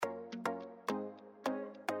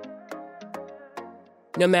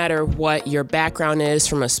No matter what your background is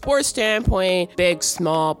from a sports standpoint, big,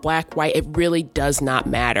 small, black, white, it really does not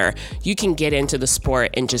matter. You can get into the sport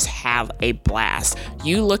and just have a blast.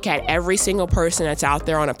 You look at every single person that's out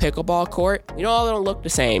there on a pickleball court, we all don't look the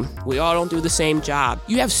same. We all don't do the same job.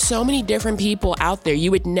 You have so many different people out there,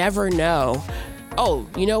 you would never know, oh,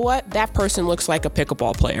 you know what? That person looks like a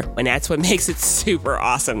pickleball player. And that's what makes it super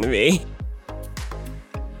awesome to me.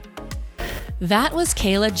 That was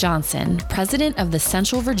Kayla Johnson, president of the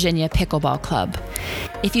Central Virginia Pickleball Club.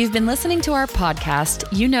 If you've been listening to our podcast,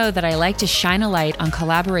 you know that I like to shine a light on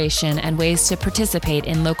collaboration and ways to participate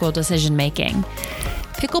in local decision-making.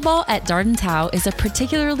 Pickleball at Darden Tow is a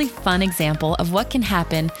particularly fun example of what can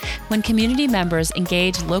happen when community members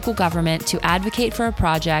engage local government to advocate for a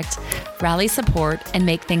project, rally support, and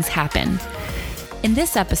make things happen. In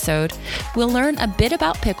this episode, we'll learn a bit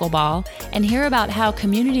about pickleball and hear about how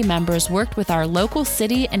community members worked with our local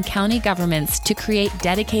city and county governments to create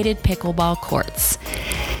dedicated pickleball courts.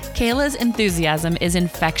 Kayla's enthusiasm is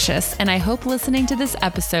infectious, and I hope listening to this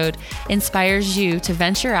episode inspires you to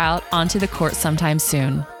venture out onto the court sometime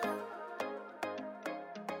soon.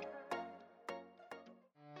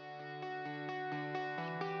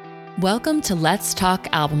 Welcome to Let's Talk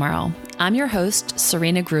Albemarle. I'm your host,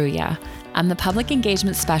 Serena Gruya. I'm the Public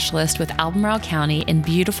Engagement Specialist with Albemarle County in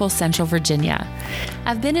beautiful Central Virginia.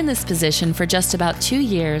 I've been in this position for just about 2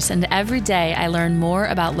 years, and every day I learn more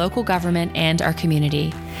about local government and our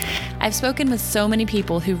community. I've spoken with so many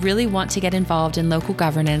people who really want to get involved in local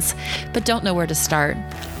governance, but don't know where to start.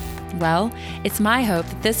 Well, it's my hope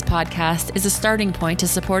that this podcast is a starting point to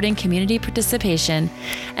supporting community participation,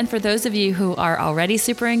 and for those of you who are already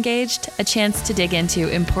super engaged, a chance to dig into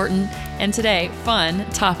important, and today, fun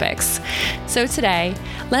topics. So today,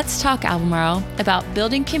 let's talk Albemarle about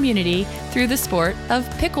building community through the sport of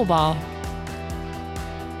pickleball.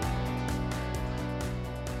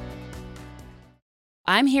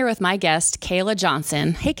 I'm here with my guest, Kayla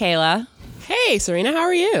Johnson. Hey, Kayla. Hey, Serena, how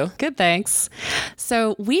are you? Good, thanks.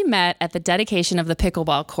 So we met at the dedication of the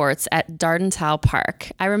pickleball courts at Darden Tow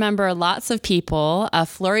Park. I remember lots of people, a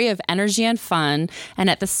flurry of energy and fun, and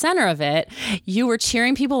at the center of it, you were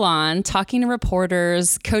cheering people on, talking to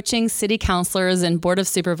reporters, coaching city councilors and board of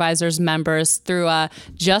supervisors members through a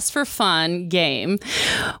just for fun game.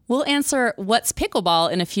 We'll answer what's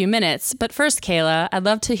pickleball in a few minutes, but first, Kayla, I'd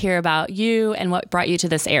love to hear about you and what brought you to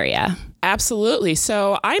this area. Absolutely.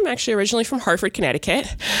 So I'm actually originally from Hartford,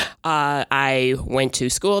 Connecticut. I went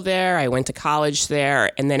to school there. I went to college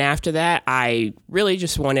there. And then after that, I really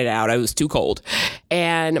just wanted out. I was too cold.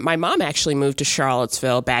 And my mom actually moved to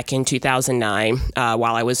Charlottesville back in 2009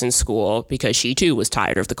 while I was in school because she too was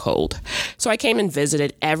tired of the cold. So I came and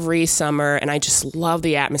visited every summer, and I just loved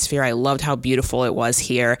the atmosphere. I loved how beautiful it was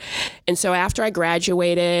here. And so after I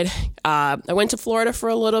graduated, I went to Florida for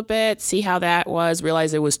a little bit, see how that was,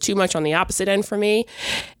 realized it was too much on the opposite end for me,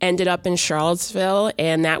 ended up in Charlottesville,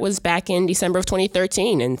 and that was back in December of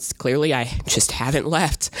 2013, and clearly I just haven't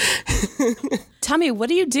left. Tell me, what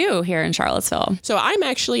do you do here in Charlottesville? So I'm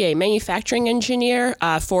actually a manufacturing engineer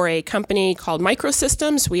for a company called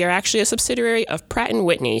Microsystems. We are actually a subsidiary of Pratt &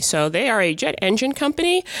 Whitney. So they are a jet engine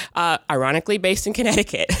company, ironically based in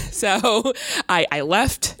Connecticut. So I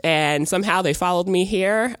left, and somehow they followed me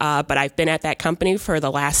here. But I've been at that company for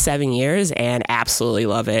the last 7 years and absolutely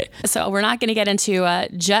love it. So we're not going to get into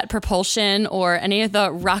jet propulsion or any of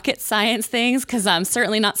the rocket science things, because I'm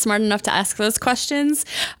certainly not smart enough to ask those questions.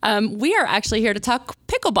 We are actually here to talk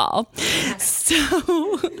pickleball.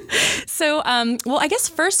 Well, I guess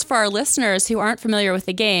first for our listeners who aren't familiar with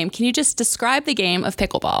the game, can you just describe the game of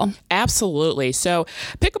pickleball? Absolutely. So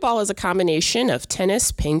pickleball is a combination of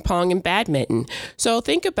tennis, ping pong, and badminton. So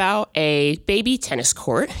think about a baby tennis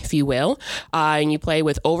court, if you will, and you play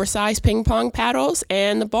with oversized ping pong paddles,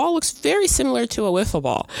 and the ball looks very similar to a wiffle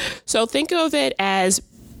ball. So think of it as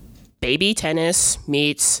baby tennis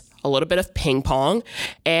meets a little bit of ping pong,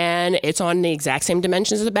 and it's on the exact same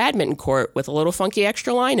dimensions as a badminton court with a little funky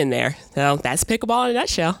extra line in there. So that's pickleball in a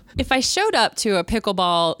nutshell. If I showed up to a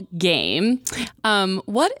pickleball game,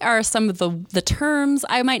 what are some of the terms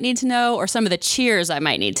I might need to know, or some of the cheers I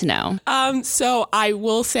might need to know? So I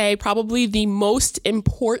will say probably the most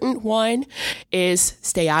important one is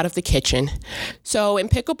stay out of the kitchen. So in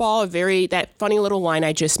pickleball, that funny little line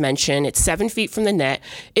I just mentioned, it's 7 feet from the net.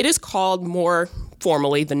 It is called more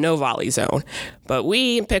formerly the no volley zone, but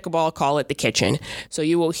we in pickleball call it the kitchen. So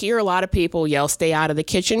you will hear a lot of people yell, "Stay out of the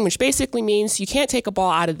kitchen," which basically means you can't take a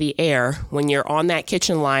ball out of the air when you're on that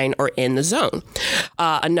kitchen line or in the zone.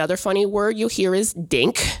 Another funny word you'll hear is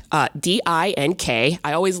dink, D-I-N-K.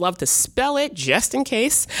 I always love to spell it just in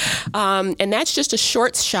case. And that's just a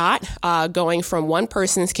short shot going from one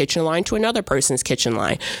person's kitchen line to another person's kitchen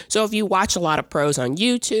line. So if you watch a lot of pros on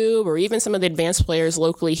YouTube or even some of the advanced players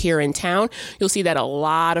locally here in town, you'll see that a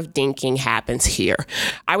lot of dinking happens here.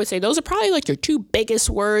 I would say those are probably like your two biggest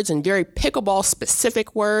words and very pickleball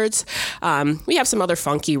specific words. We have some other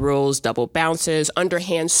funky rules, double bounces,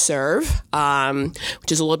 underhand serve,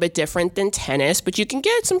 which is a little bit different than tennis, but you can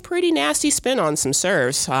get some pretty nasty spin on some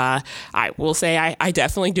serves. I will say I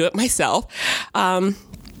definitely do it myself.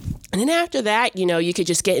 And then after that, you could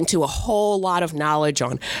just get into a whole lot of knowledge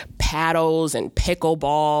on paddles and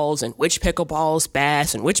pickleballs and which pickleball is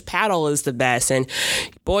best and which paddle is the best. And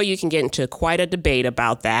boy, you can get into quite a debate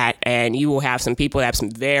about that. And you will have some people that have some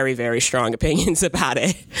very, very strong opinions about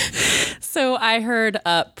it. So I heard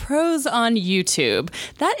pros on YouTube.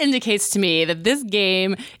 That indicates to me that this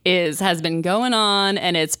game has been going on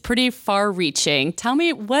and it's pretty far-reaching. Tell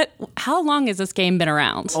me, how long has this game been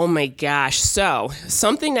around? Oh my gosh. So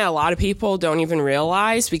something that a lot of people don't even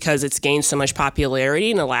realize because it's gained so much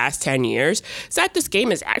popularity in the last 10 years is that this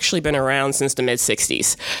game has actually been around since the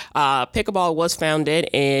mid-60s. Pickleball was founded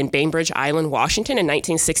in Bainbridge Island, Washington in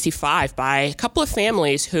 1965 by a couple of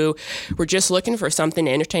families who were just looking for something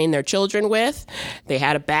to entertain their children with. They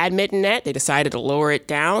had a badminton net. They decided to lower it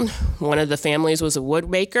down. One of the families was a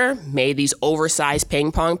woodmaker, made these oversized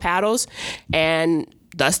ping pong paddles, and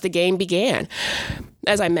thus the game began.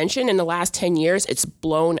 As I mentioned, in the last 10 years, it's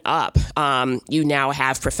blown up. You now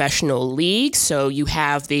have professional leagues. So you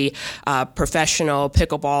have the Professional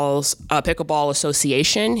Pickleball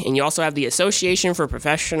Association, and you also have the Association for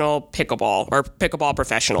Professional Pickleball or Pickleball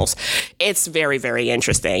Professionals. It's very, very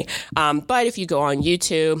interesting. But if you go on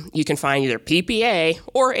YouTube, you can find either PPA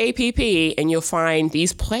or APP, and you'll find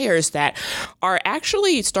these players that are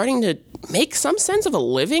actually starting to make some sense of a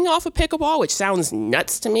living off of pickleball, which sounds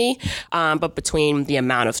nuts to me. But between the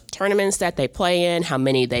amount of tournaments that they play in, how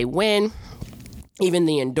many they win, even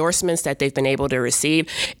the endorsements that they've been able to receive,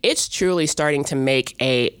 it's truly starting to make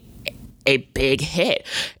a big hit.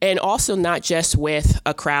 And also not just with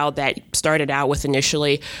a crowd that started out with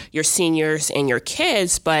initially your seniors and your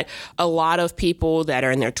kids, but a lot of people that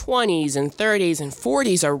are in their 20s and 30s and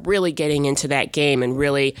 40s are really getting into that game and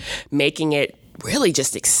really making it really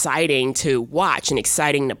just exciting to watch and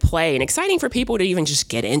exciting to play and exciting for people to even just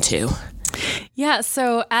get into. Yeah,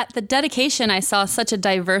 so at the dedication, I saw such a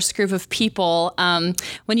diverse group of people.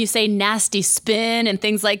 When you say nasty spin and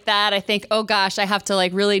things like that, I think, oh gosh, I have to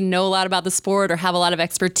really know a lot about the sport or have a lot of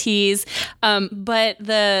expertise. But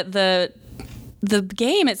the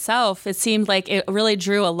game itself, it seemed like it really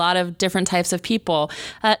drew a lot of different types of people.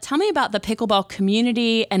 Tell me about the pickleball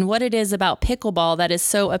community and what it is about pickleball that is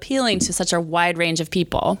so appealing to such a wide range of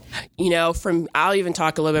people. I'll even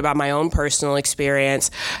talk a little bit about my own personal experience.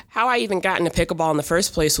 How I even got into pickleball in the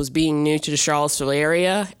first place was being new to the Charlottesville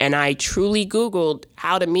area, and I truly Googled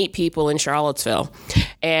how to meet people in Charlottesville.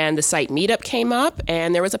 And the site Meetup came up,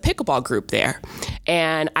 and there was a pickleball group there.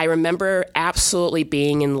 And I remember absolutely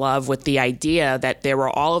being in love with the idea that there were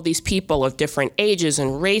all of these people of different ages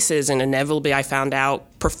and races, and inevitably I found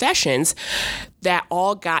out professions that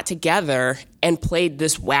all got together and played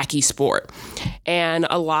this wacky sport. And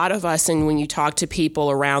a lot of us, and when you talk to people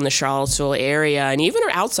around the Charlottesville area and even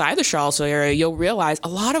outside the Charlottesville area, you'll realize a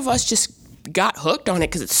lot of us just got hooked on it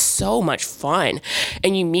because it's so much fun.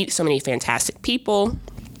 And you meet so many fantastic people.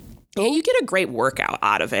 And you get a great workout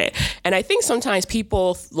out of it. And I think sometimes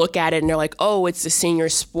people look at it and they're like, oh, it's a senior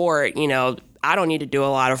sport. I don't need to do a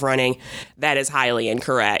lot of running. That is highly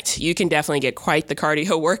incorrect. You can definitely get quite the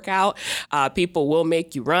cardio workout. People will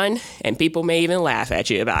make you run, and people may even laugh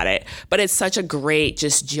at you about it. But it's such a great,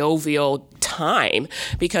 just jovial time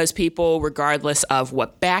because people, regardless of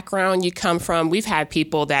what background you come from, we've had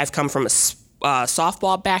people that have come from a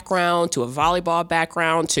softball background to a volleyball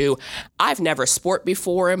background to I've never sport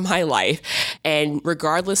before in my life. And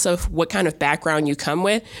regardless of what kind of background you come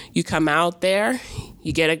with, you come out there,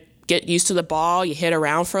 you get used to the ball, you hit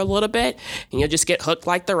around for a little bit, and you'll just get hooked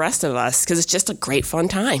like the rest of us because it's just a great fun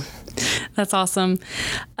time. That's awesome.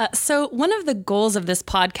 So one of the goals of this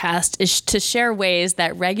podcast is to share ways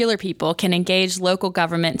that regular people can engage local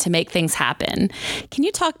government to make things happen. Can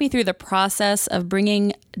you talk me through the process of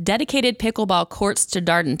bringing dedicated pickleball courts to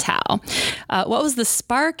Dardentow? What was the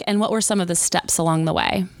spark and what were some of the steps along the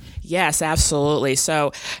way? Yes, absolutely.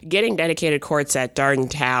 So getting dedicated courts at Darden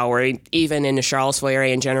Tower, or even in the Charlottesville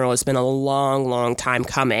area in general, has been a long, long time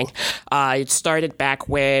coming. It started back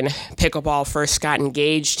when pickleball first got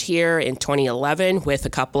engaged here in 2011 with a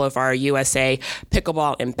couple of our USA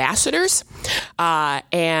pickleball ambassadors.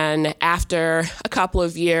 And after a couple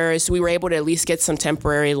of years, we were able to at least get some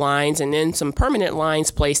temporary lines and then some permanent lines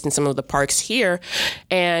placed in some of the parks here.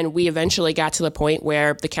 And we eventually got to the point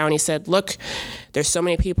where the county said, look, there's so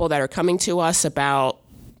many people that are coming to us about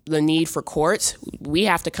the need for courts. We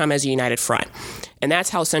have to come as a united front. And that's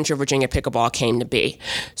how Central Virginia Pickleball came to be.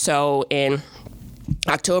 So in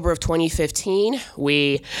October of 2015,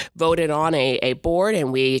 we voted on a board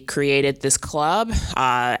and we created this club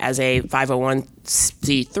as a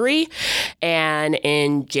 501c3. And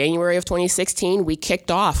in January of 2016, we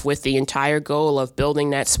kicked off with the entire goal of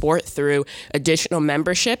building that sport through additional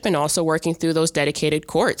membership and also working through those dedicated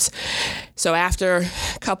courts. So after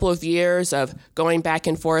a couple of years of going back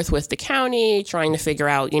and forth with the county, trying to figure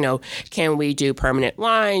out, can we do permanent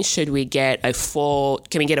lines? Can we get a full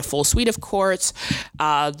suite of courts?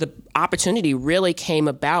 The opportunity really came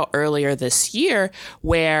about earlier this year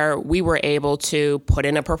where we were able to put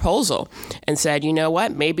in a proposal and said, you know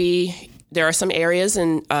what, maybe there are some areas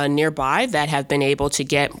in nearby that have been able to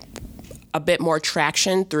get a bit more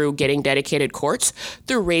traction through getting dedicated courts,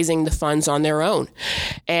 through raising the funds on their own.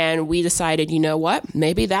 And we decided, you know what,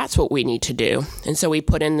 maybe that's what we need to do. And so we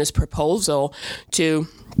put in this proposal to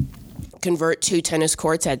convert 2 tennis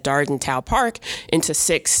courts at Darden Tower Park into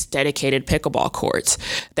 6 dedicated pickleball courts.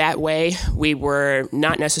 That way, we were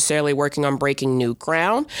not necessarily working on breaking new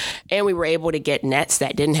ground, and we were able to get nets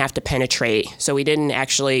that didn't have to penetrate. So we didn't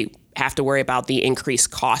actually have to worry about the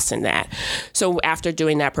increased costs in that. So after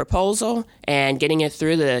doing that proposal and getting it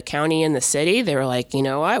through the county and the city, they were like, you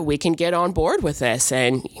know what, we can get on board with this.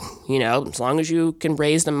 And, as long as you can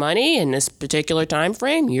raise the money in this particular time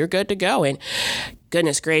frame, you're good to go. And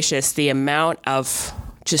goodness gracious, the amount of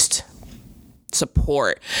just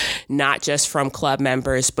support, not just from club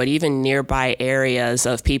members, but even nearby areas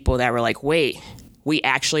of people that were like, wait, we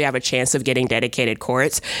actually have a chance of getting dedicated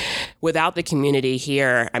courts. Without the community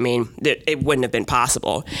here, it wouldn't have been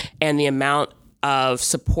possible. And the amount of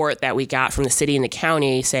support that we got from the city and the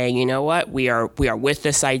county saying, you know what, we are with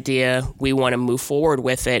this idea, we want to move forward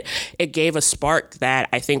with it. It gave a spark that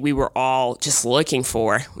I think we were all just looking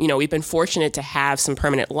for. We've been fortunate to have some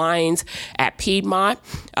permanent lines at Piedmont.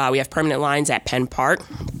 We have permanent lines at Penn Park.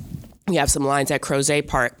 We have some lines at Crozet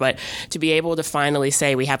Park, but to be able to finally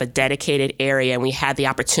say we have a dedicated area, and we had the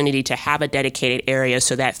opportunity to have a dedicated area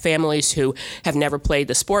so that families who have never played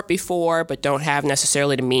the sport before but don't have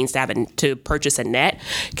necessarily the means to purchase a net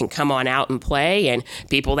can come on out and play, and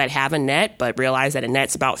people that have a net but realize that a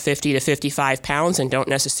net's about 50 to 55 pounds and don't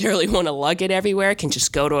necessarily want to lug it everywhere can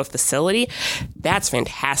just go to a facility. That's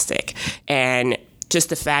fantastic. And just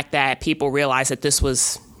the fact that people realize that this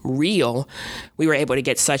was real, we were able to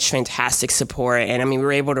get such fantastic support. And we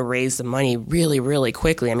were able to raise the money really, really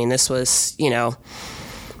quickly. This was, a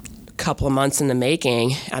couple of months in the making.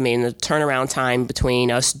 The turnaround time between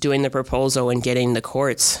us doing the proposal and getting the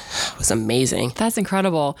courts was amazing. That's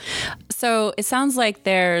incredible. So it sounds like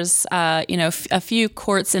there's, a few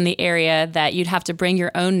courts in the area that you'd have to bring your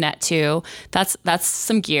own net to. That's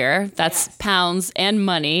some gear. That's yes. Pounds and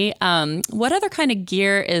money. What other kind of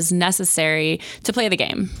gear is necessary to play the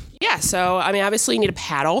game? Yeah, so obviously you need a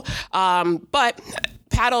paddle, but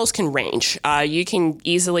paddles can range. You can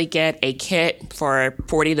easily get a kit for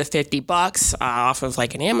 $40 to $50 off of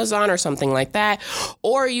like an Amazon or something like that.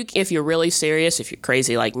 Or if you're really serious, if you're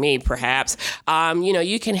crazy like me, perhaps,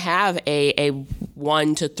 you can have a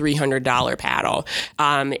 $100 to $300 paddle.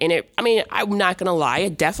 And I'm not going to lie,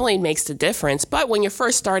 it definitely makes the difference. But when you're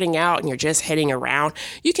first starting out and you're just hitting around,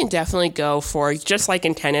 you can definitely go for, just like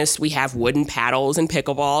in tennis, we have wooden paddles in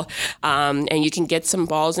pickleball. And you can get some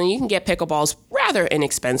balls, and you can get pickleballs rather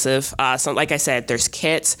inexpensive. So like I said, there's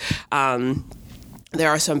kits. There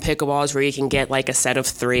are some pickleballs where you can get like a set of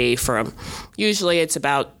 3 from, usually it's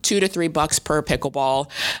about $2 to $3 per pickleball.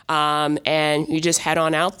 And you just head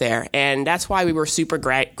on out there. And that's why we were super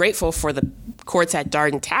grateful for the courts at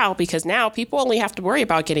Darden Tower, because now people only have to worry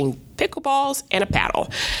about getting pickleballs and a paddle.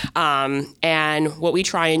 And what we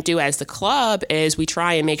try and do as the club is we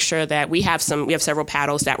try and make sure that we have several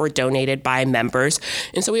paddles that were donated by members.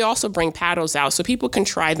 And so we also bring paddles out so people can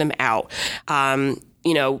try them out.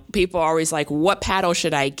 people are always like, what paddle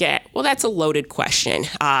should I get? Well, that's a loaded question.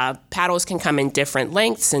 Paddles can come in different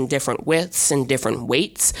lengths and different widths and different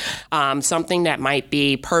weights. Something that might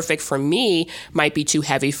be perfect for me might be too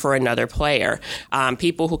heavy for another player.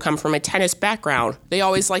 People who come from a tennis background, they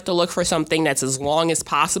always like to look for something that's as long as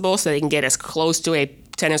possible so they can get as close to a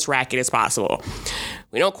tennis racket as possible.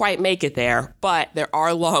 We don't quite make it there, but there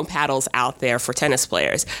are long paddles out there for tennis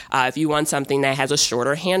players. If you want something that has a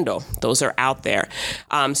shorter handle, those are out there.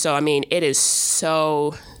 It is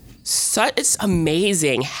it's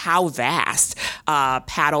amazing how vast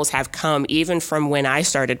paddles have come, even from when I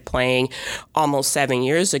started playing almost 7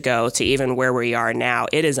 years ago to even where we are now.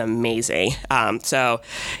 It is amazing. As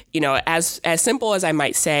simple as I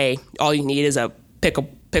might say, all you need is a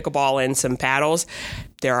pickleball and some paddles.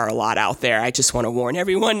 There are a lot out there. I just want to warn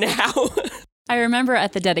everyone now. I remember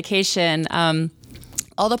at the dedication,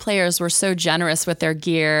 all the players were so generous with their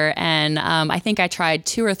gear. And I think I tried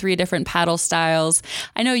 2 or 3 different paddle styles.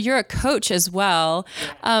 I know you're a coach as well.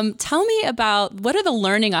 Tell me about what are the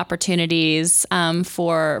learning opportunities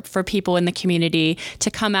for people in the community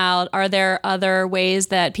to come out? Are there other ways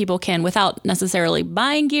that people can, without necessarily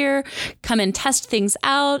buying gear, come and test things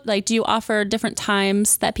out? Like, do you offer different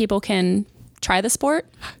times that people can try the sport?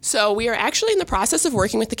 So we are actually in the process of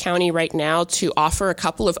working with the county right now to offer a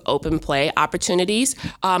couple of open play opportunities.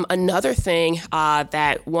 Another thing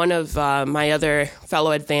that one of my other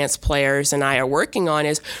fellow advanced players and I are working on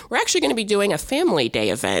is we're actually going to be doing a family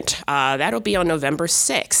day event. That'll be on November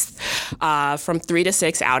 6th from 3 to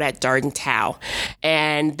 6 out at Darden Tow.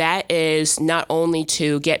 And that is not only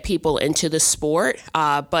to get people into the sport,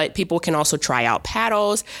 but people can also try out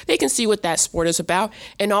paddles. They can see what that sport is about.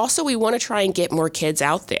 And also we want to try and get more kids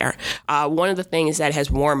out there. One of the things that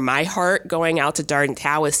has warmed my heart going out to Darden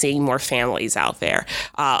Tow is seeing more families out there.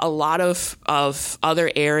 A lot of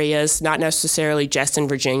other areas, not necessarily just in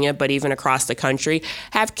Virginia, but even across the country,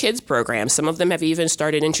 have kids programs. Some of them have even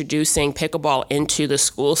started introducing pickleball into the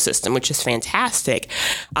school system, which is fantastic.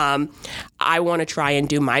 I want to try and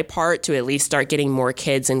do my part to at least start getting more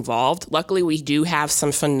kids involved. Luckily, we do have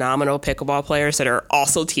some phenomenal pickleball players that are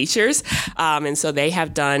also teachers, and so they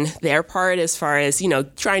have done their part as far as,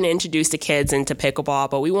 trying to introduce the kids into pickleball,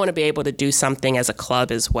 but we want to be able to do something as a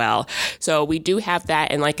club as well. So we do have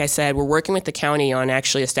that, and like I said, we're working with the county on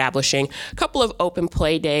actually establishing a couple of open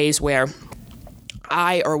play days where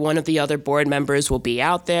I or one of the other board members will be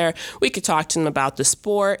out there. We could talk to them about the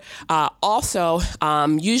sport.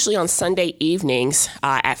 Usually on Sunday evenings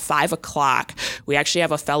at 5 o'clock, we actually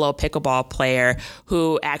have a fellow pickleball player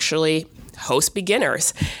who actually host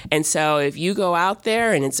beginners. And so if you go out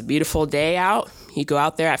there and it's a beautiful day out, you go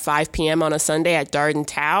out there at 5 p.m. on a Sunday at Darden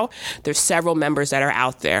Tow, there's several members that are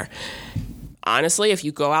out there. Honestly, if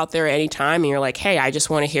you go out there anytime and you're like, hey, I just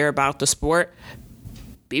want to hear about the sport,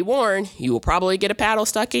 be warned, you will probably get a paddle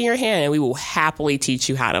stuck in your hand, and we will happily teach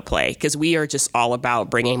you how to play because we are just all about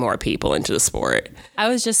bringing more people into the sport. I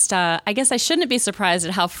was just, I guess I shouldn't be surprised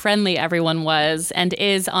at how friendly everyone was and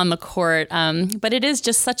is on the court, but it is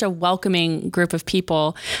just such a welcoming group of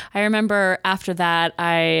people. I remember after that,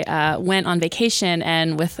 I went on vacation,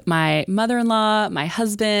 and with my mother-in-law, my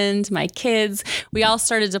husband, my kids, we all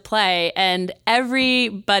started to play, and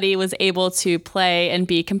everybody was able to play and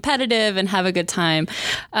be competitive and have a good time.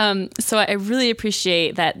 So I really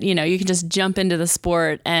appreciate that, you can just jump into the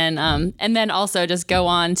sport and then also just go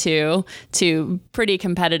on to pretty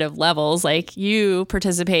competitive levels. Like, you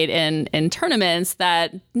participate in tournaments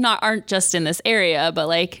that aren't just in this area, but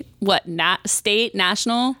like state,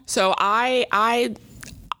 national. So I'm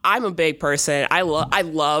a big person. I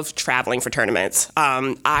love traveling for tournaments.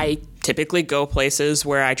 I typically go places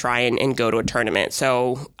where I try and go to a tournament.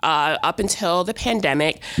 So up until the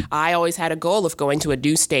pandemic, I always had a goal of going to a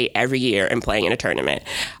new state every year and playing in a tournament.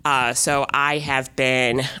 So I have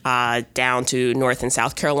been down to North and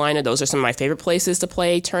South Carolina. Those are some of my favorite places to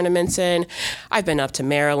play tournaments in. I've been up to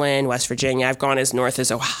Maryland, West Virginia. I've gone as north as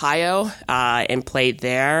Ohio and played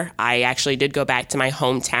there. I actually did go back to my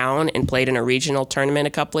hometown and played in a regional tournament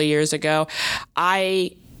a couple of years ago.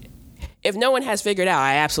 If no one has figured out,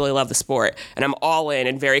 I absolutely love the sport, and I'm all in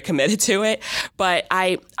and very committed to it. But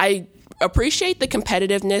I appreciate the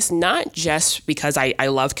competitiveness, not just because I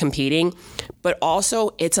love competing, but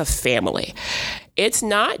also it's a family. It's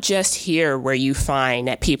not just here where you find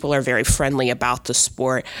that people are very friendly about the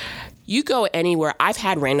sport. You go anywhere. I've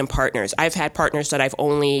had random partners. I've had partners that I've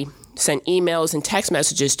only sent emails and text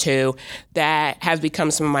messages to that have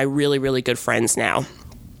become some of my really, really good friends now.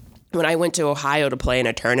 when I went to Ohio to play in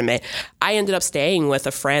a tournament, I ended up staying with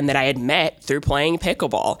a friend that I had met through playing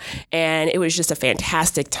pickleball. And it was just a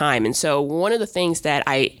fantastic time. And so one of the things that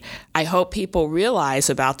I hope people realize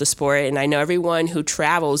about the sport, and I know everyone who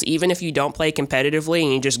travels, even if you don't play competitively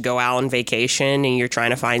and you just go out on vacation and you're trying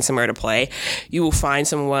to find somewhere to play, you will find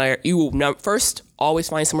somewhere, you will first always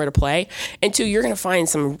find somewhere to play. And two, you're going to find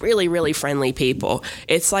some really, really friendly people.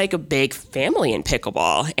 It's like a big family in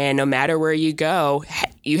pickleball. And no matter where you go,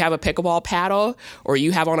 you have a pickleball paddle or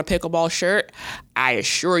you have on a pickleball shirt, I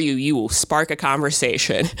assure you, you will spark a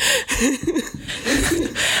conversation.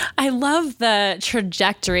 I love the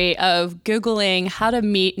trajectory of Googling how to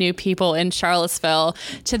meet new people in Charlottesville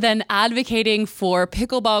to then advocating for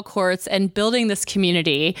pickleball courts and building this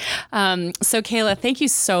community. So Kayla, thank you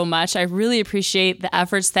so much. I really appreciate the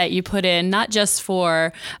efforts that you put in, not just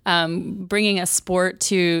for bringing a sport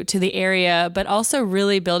to the area, but also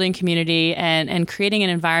really building community and creating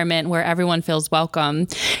an environment where everyone feels welcome.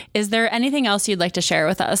 Is there anything else you'd like to share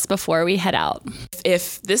with us before we head out?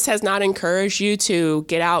 If this has not encouraged you to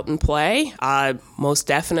get out and play, most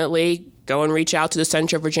definitely go and reach out to the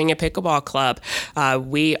Central Virginia Pickleball Club.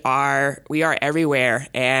 We are everywhere,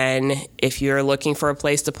 and if you're looking for a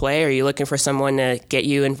place to play or you're looking for someone to get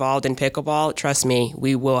you involved in pickleball, trust me,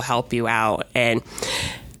 we will help you out. And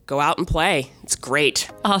go out and play. It's great.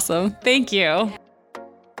 Awesome. Thank you.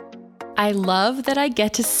 I love that I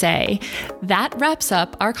get to say that wraps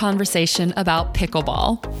up our conversation about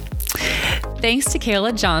pickleball. Thanks to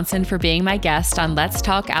Kayla Johnson for being my guest on Let's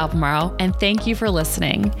Talk Albemarle, and thank you for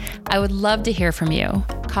listening. I would love to hear from you.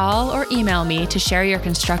 Call or email me to share your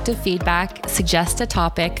constructive feedback, suggest a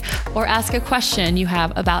topic, or ask a question you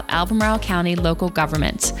have about Albemarle County local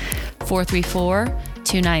government.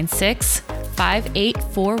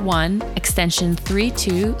 434-296-5841, extension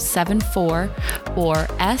 3274, or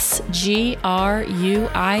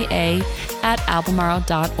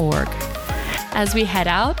sgruia@albemarle.org. As we head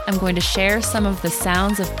out, I'm going to share some of the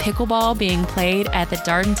sounds of pickleball being played at the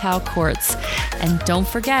Dardental courts. And don't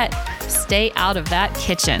forget, stay out of that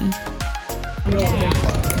kitchen.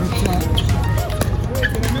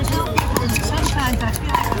 Sometimes I feel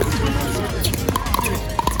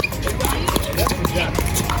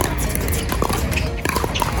like